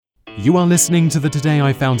You are listening to the Today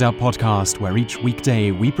I Found Out podcast, where each weekday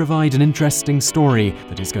we provide an interesting story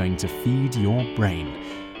that is going to feed your brain.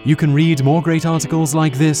 You can read more great articles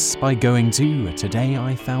like this by going to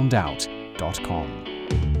todayifoundout.com.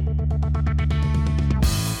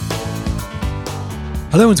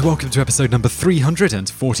 Hello and welcome to episode number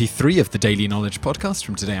 343 of the Daily Knowledge Podcast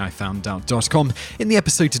from todayifoundout.com. In the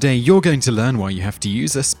episode today, you're going to learn why you have to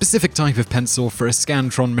use a specific type of pencil for a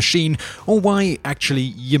Scantron machine, or why actually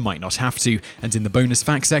you might not have to. And in the bonus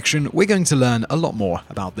facts section, we're going to learn a lot more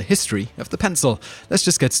about the history of the pencil. Let's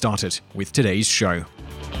just get started with today's show.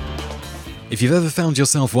 If you've ever found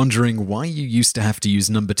yourself wondering why you used to have to use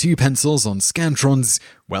number 2 pencils on Scantrons,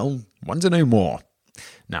 well, wonder no more.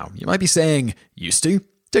 Now, you might be saying, used to?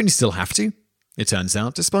 Don't you still have to? It turns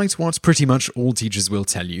out, despite what pretty much all teachers will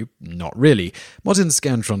tell you, not really. Modern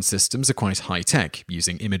Scantron systems are quite high-tech,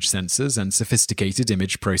 using image sensors and sophisticated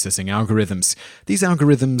image processing algorithms. These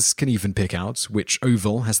algorithms can even pick out which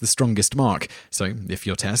oval has the strongest mark, so if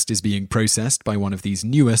your test is being processed by one of these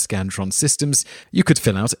newer Scantron systems, you could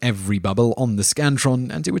fill out every bubble on the Scantron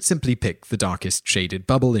and it would simply pick the darkest shaded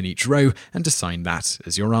bubble in each row and assign that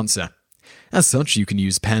as your answer. As such, you can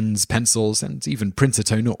use pens, pencils, and even printer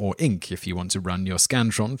toner or ink if you want to run your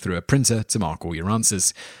Scantron through a printer to mark all your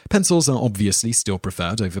answers. Pencils are obviously still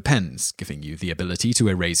preferred over pens, giving you the ability to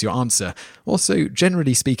erase your answer. Also,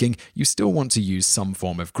 generally speaking, you still want to use some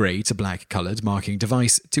form of grey to black coloured marking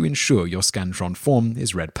device to ensure your Scantron form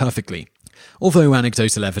is read perfectly. Although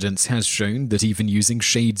anecdotal evidence has shown that even using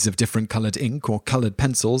shades of different coloured ink or coloured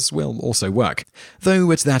pencils will also work,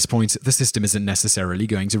 though at that point the system isn't necessarily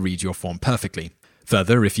going to read your form perfectly.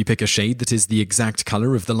 Further, if you pick a shade that is the exact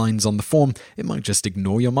colour of the lines on the form, it might just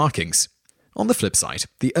ignore your markings. On the flip side,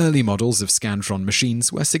 the early models of Scantron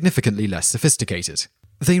machines were significantly less sophisticated.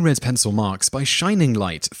 They read pencil marks by shining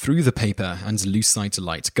light through the paper and lucite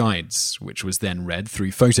light guides, which was then read through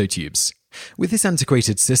phototubes. With this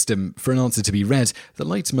antiquated system, for an answer to be read, the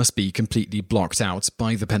light must be completely blocked out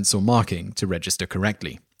by the pencil marking to register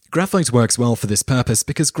correctly. Graphite works well for this purpose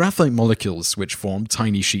because graphite molecules, which form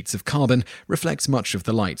tiny sheets of carbon, reflect much of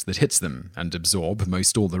the light that hits them and absorb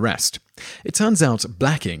most all the rest. It turns out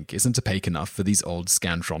black ink isn't opaque enough for these old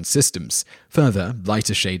Scantron systems. Further,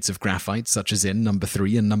 lighter shades of graphite, such as in number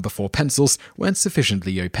 3 and number 4 pencils, weren't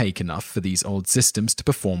sufficiently opaque enough for these old systems to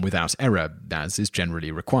perform without error, as is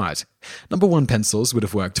generally required. Number 1 pencils would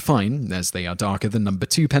have worked fine, as they are darker than number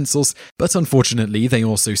 2 pencils, but unfortunately they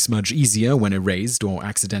also smudge easier when erased or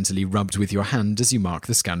accidentally rubbed with your hand as you mark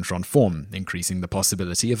the Scantron form, increasing the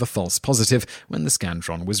possibility of a false positive when the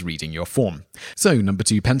Scantron was reading your form. So number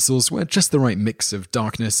 2 pencils were just the right mix of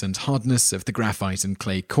darkness and hardness of the graphite and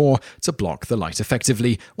clay core to block the light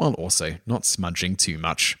effectively, while also not smudging too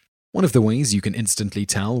much. One of the ways you can instantly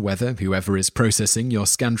tell whether whoever is processing your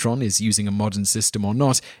Scantron is using a modern system or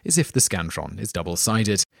not is if the Scantron is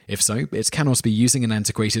double-sided. If so, it cannot be using an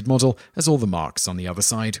antiquated model, as all the marks on the other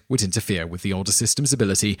side would interfere with the older system's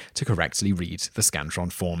ability to correctly read the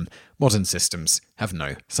Scantron form. Modern systems have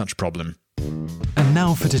no such problem. And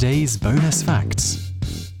now for today's bonus facts.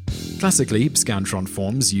 Classically, Scantron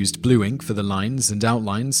forms used blue ink for the lines and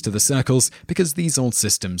outlines to the circles because these old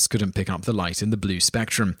systems couldn't pick up the light in the blue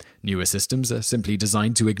spectrum. Newer systems are simply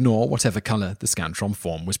designed to ignore whatever colour the Scantron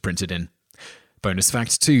form was printed in. Bonus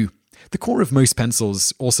fact 2. The core of most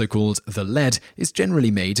pencils, also called the lead, is generally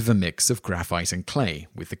made of a mix of graphite and clay,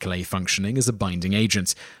 with the clay functioning as a binding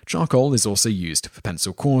agent. Charcoal is also used for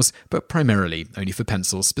pencil cores, but primarily only for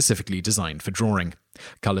pencils specifically designed for drawing.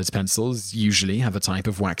 Coloured pencils usually have a type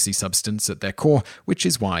of waxy substance at their core, which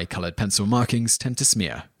is why coloured pencil markings tend to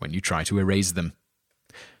smear when you try to erase them.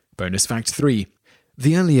 Bonus fact 3.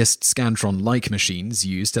 The earliest Scantron-like machines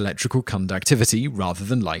used electrical conductivity rather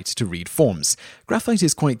than light to read forms. Graphite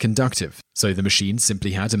is quite conductive, so the machine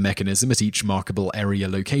simply had a mechanism at each markable area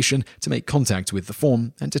location to make contact with the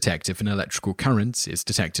form and detect if an electrical current is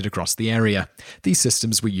detected across the area. These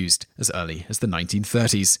systems were used as early as the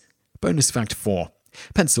 1930s. Bonus fact 4.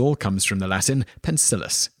 Pencil comes from the Latin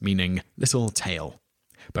pensillus, meaning little tail.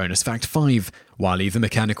 Bonus fact 5. While either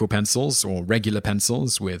mechanical pencils or regular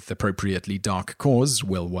pencils with appropriately dark cores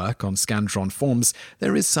will work on Scantron forms,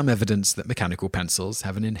 there is some evidence that mechanical pencils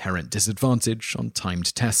have an inherent disadvantage on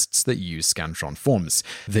timed tests that use Scantron forms.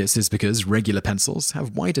 This is because regular pencils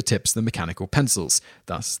have wider tips than mechanical pencils,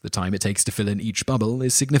 thus the time it takes to fill in each bubble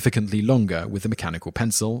is significantly longer with a mechanical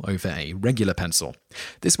pencil over a regular pencil.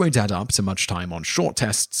 This won't add up to much time on short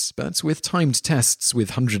tests, but with timed tests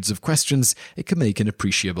with hundreds of questions, it can make an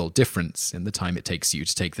appreciable difference in the time time it takes you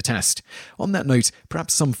to take the test. On that note,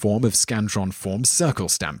 perhaps some form of Scantron form circle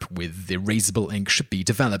stamp with erasable ink should be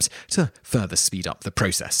developed to further speed up the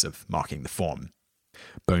process of marking the form.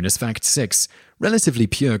 Bonus fact 6. Relatively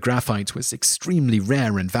pure graphite was extremely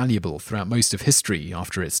rare and valuable throughout most of history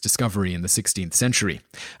after its discovery in the 16th century.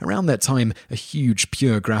 Around that time, a huge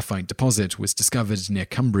pure graphite deposit was discovered near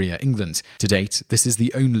Cumbria, England. To date, this is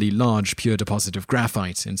the only large pure deposit of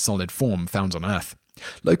graphite in solid form found on Earth.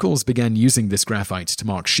 Locals began using this graphite to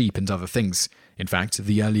mark sheep and other things. In fact,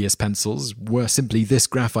 the earliest pencils were simply this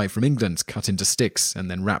graphite from England cut into sticks and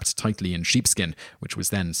then wrapped tightly in sheepskin, which was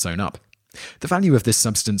then sewn up. The value of this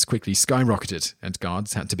substance quickly skyrocketed, and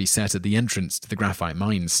guards had to be set at the entrance to the graphite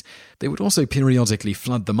mines. They would also periodically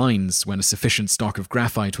flood the mines when a sufficient stock of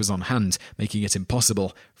graphite was on hand, making it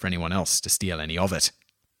impossible for anyone else to steal any of it.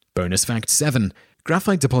 Bonus fact 7.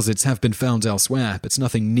 Graphite deposits have been found elsewhere, but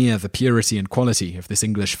nothing near the purity and quality of this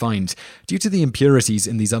English find. Due to the impurities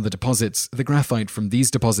in these other deposits, the graphite from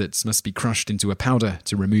these deposits must be crushed into a powder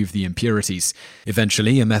to remove the impurities.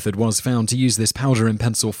 Eventually, a method was found to use this powder in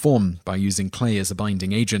pencil form by using clay as a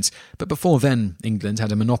binding agent, but before then, England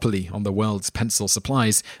had a monopoly on the world's pencil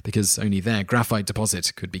supplies because only their graphite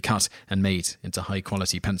deposit could be cut and made into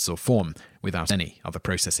high-quality pencil form without any other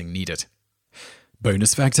processing needed.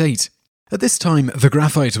 Bonus fact 8. At this time, the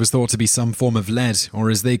graphite was thought to be some form of lead, or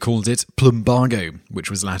as they called it, plumbago, which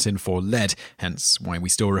was Latin for lead, hence why we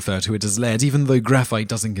still refer to it as lead, even though graphite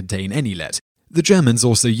doesn't contain any lead. The Germans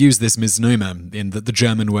also use this misnomer, in that the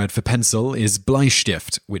German word for pencil is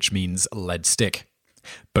Bleistift, which means lead stick.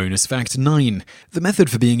 Bonus fact 9. The method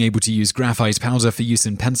for being able to use graphite powder for use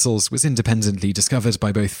in pencils was independently discovered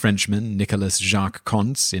by both Frenchman Nicolas Jacques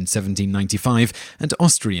Comte in 1795 and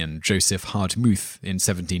Austrian Joseph Hardtmuth in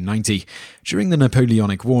 1790. During the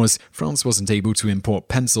Napoleonic Wars, France wasn't able to import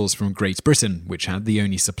pencils from Great Britain, which had the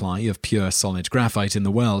only supply of pure solid graphite in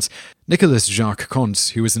the world. Nicolas Jacques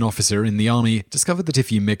Comte, who was an officer in the army, discovered that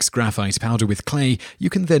if you mix graphite powder with clay, you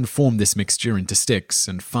can then form this mixture into sticks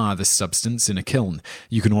and fire this substance in a kiln.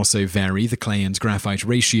 You can also vary the clay and graphite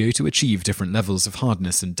ratio to achieve different levels of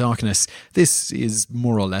hardness and darkness. This is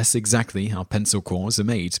more or less exactly how pencil cores are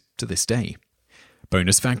made to this day.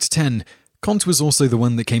 Bonus fact 10. Comte was also the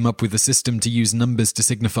one that came up with the system to use numbers to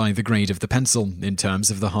signify the grade of the pencil in terms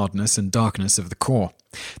of the hardness and darkness of the core.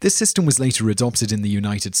 This system was later adopted in the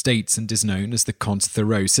United States and is known as the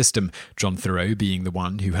Comte-Thoreau system, John Thoreau being the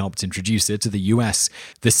one who helped introduce it to the US.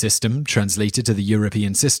 This system, translated to the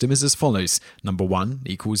European system, is as follows. Number 1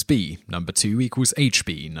 equals B, number 2 equals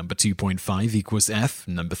HB, number 2.5 equals F,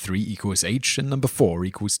 number 3 equals H, and number 4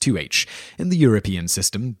 equals 2H. In the European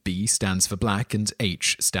system, B stands for black and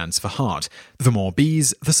H stands for hard. The more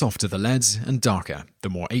B's, the softer the lead and darker. The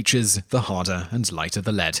more H's, the harder and lighter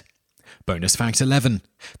the lead. Bonus fact 11.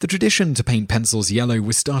 The tradition to paint pencils yellow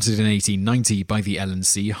was started in 1890 by the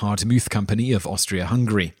L&C Hardtmuth Company of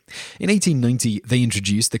Austria-Hungary. In 1890, they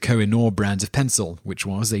introduced the Koh-i-Noor brand of pencil, which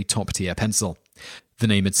was a top-tier pencil. The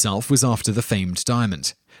name itself was after the famed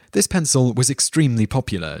diamond. This pencil was extremely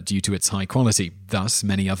popular due to its high quality, thus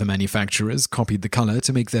many other manufacturers copied the colour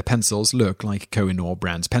to make their pencils look like Koh-i-Noor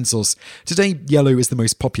brand pencils. Today, yellow is the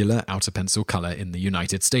most popular outer pencil colour in the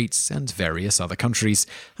United States and various other countries.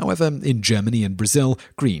 However, in Germany and Brazil,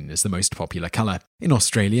 green is the most popular colour. In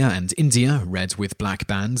Australia and India, red with black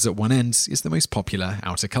bands at one end is the most popular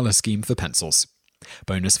outer colour scheme for pencils.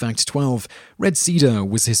 Bonus fact 12. Red cedar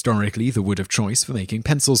was historically the wood of choice for making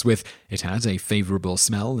pencils with. It had a favourable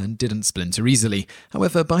smell and didn't splinter easily.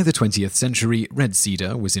 However, by the 20th century, red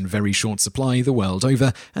cedar was in very short supply the world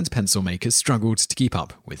over, and pencil makers struggled to keep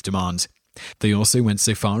up with demand. They also went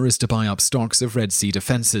so far as to buy up stocks of red cedar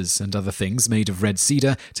fences and other things made of red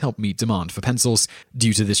cedar to help meet demand for pencils.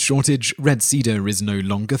 Due to this shortage, red cedar is no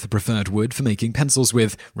longer the preferred wood for making pencils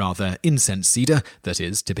with. Rather, incense cedar, that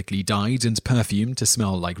is typically dyed and perfumed to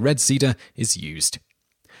smell like red cedar, is used.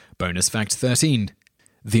 Bonus fact 13.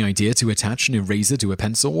 The idea to attach an eraser to a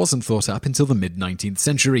pencil wasn't thought up until the mid-19th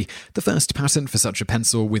century. The first patent for such a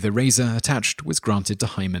pencil with eraser attached was granted to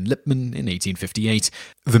Hyman Lipman in 1858.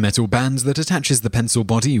 The metal band that attaches the pencil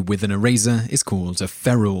body with an eraser is called a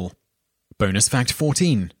ferrule. Bonus fact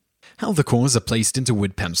 14. How the cores are placed into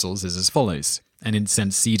wood pencils is as follows. An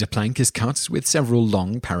incense cedar plank is cut with several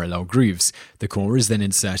long parallel grooves. The core is then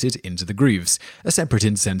inserted into the grooves. A separate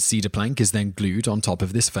incense cedar plank is then glued on top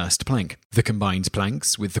of this first plank. The combined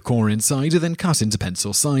planks with the core inside are then cut into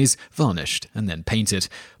pencil size, varnished, and then painted.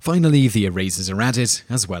 Finally, the erasers are added,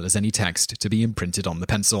 as well as any text to be imprinted on the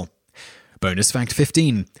pencil. Bonus fact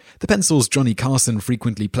 15. The pencils Johnny Carson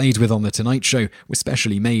frequently played with on The Tonight Show were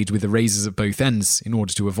specially made with erasers at both ends in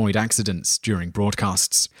order to avoid accidents during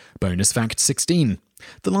broadcasts. Bonus fact 16.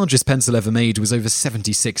 The largest pencil ever made was over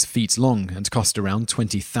 76 feet long and cost around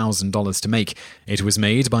 $20,000 to make. It was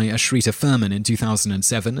made by Ashrita Furman in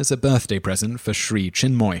 2007 as a birthday present for Sri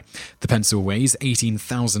Chinmoy. The pencil weighs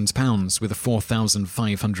 18,000 pounds with a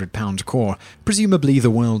 4,500 pound core. Presumably the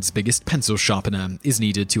world's biggest pencil sharpener is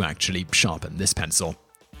needed to actually sharpen this pencil.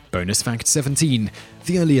 Bonus fact 17.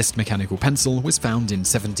 The earliest mechanical pencil was found in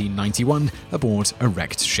 1791 aboard a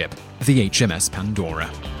wrecked ship, the HMS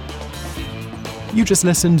Pandora. You just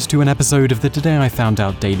listened to an episode of the Today I Found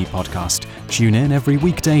Out Daily podcast. Tune in every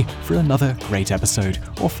weekday for another great episode,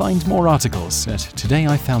 or find more articles at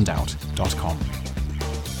todayifoundout.com.